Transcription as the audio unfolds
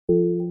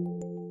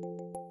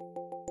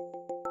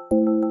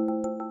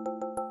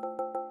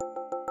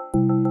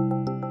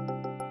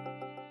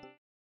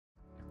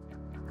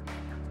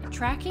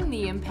Tracking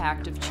the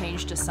impact of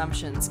changed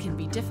assumptions can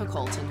be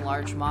difficult in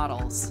large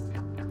models.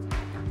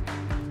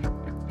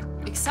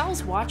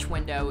 Excel's watch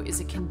window is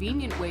a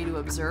convenient way to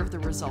observe the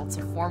results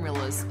of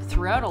formulas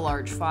throughout a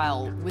large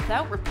file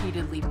without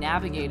repeatedly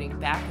navigating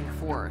back and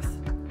forth.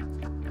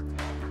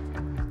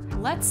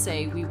 Let's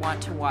say we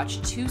want to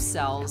watch two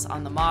cells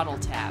on the Model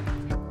tab.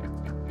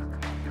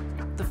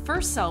 The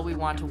first cell we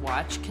want to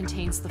watch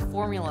contains the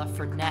formula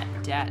for net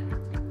debt.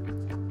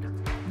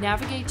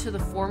 Navigate to the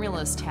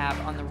Formulas tab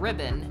on the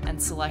ribbon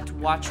and select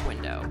Watch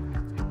Window.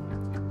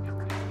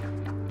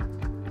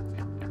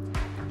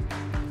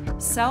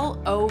 Cell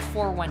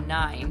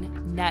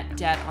 0419, Net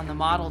Debt on the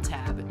Model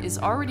tab, is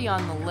already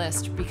on the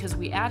list because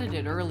we added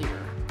it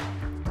earlier.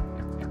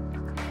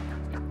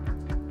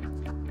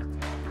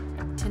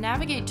 To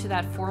navigate to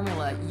that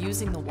formula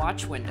using the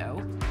Watch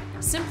window,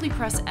 simply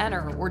press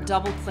Enter or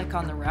double-click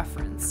on the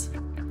reference.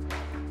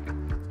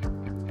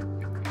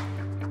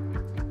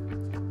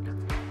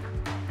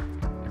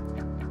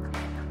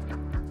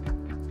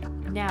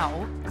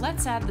 Now,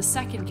 let's add the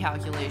second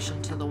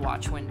calculation to the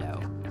Watch window.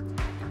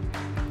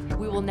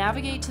 We will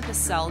navigate to the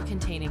cell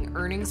containing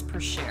earnings per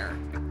share.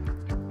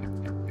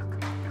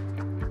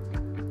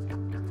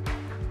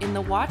 In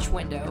the Watch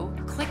window,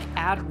 click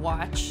Add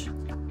Watch,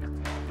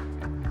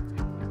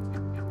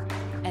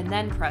 and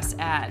then press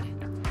Add.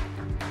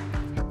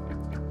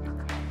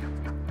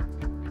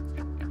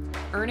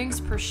 Earnings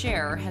per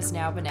share has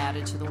now been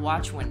added to the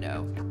Watch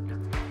window.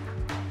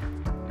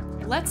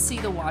 Let's see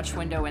the Watch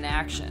window in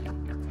action.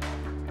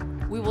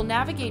 We will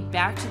navigate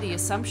back to the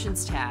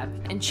Assumptions tab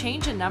and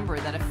change a number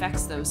that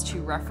affects those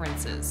two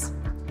references.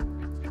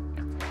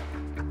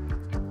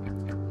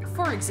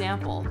 For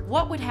example,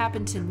 what would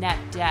happen to net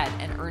debt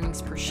and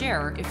earnings per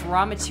share if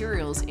raw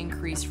materials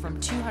increased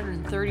from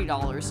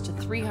 $230 to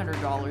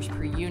 $300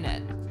 per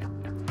unit?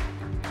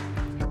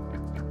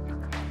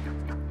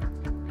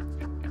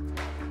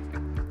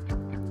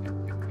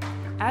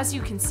 As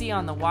you can see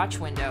on the Watch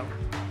window,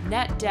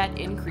 net debt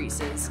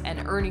increases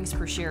and earnings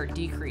per share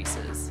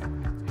decreases.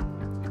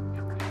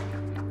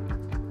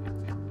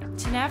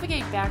 To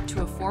navigate back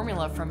to a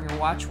formula from your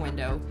Watch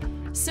window,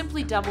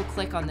 simply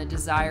double-click on the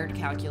desired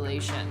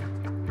calculation.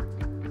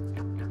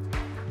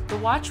 The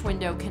Watch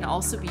window can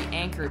also be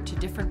anchored to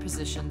different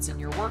positions in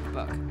your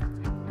workbook.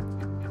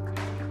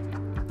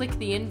 Click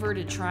the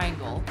inverted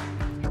triangle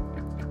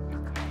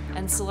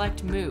and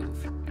select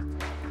Move.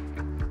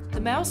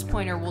 The mouse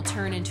pointer will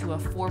turn into a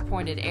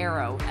four-pointed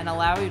arrow and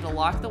allow you to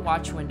lock the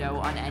Watch window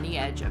on any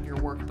edge of your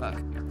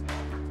workbook.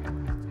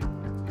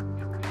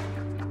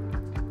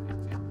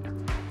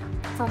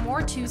 For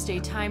more Tuesday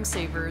Time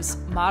Savers,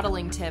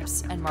 modeling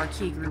tips, and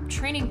Marquee Group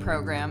training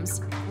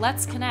programs,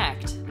 let's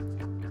connect.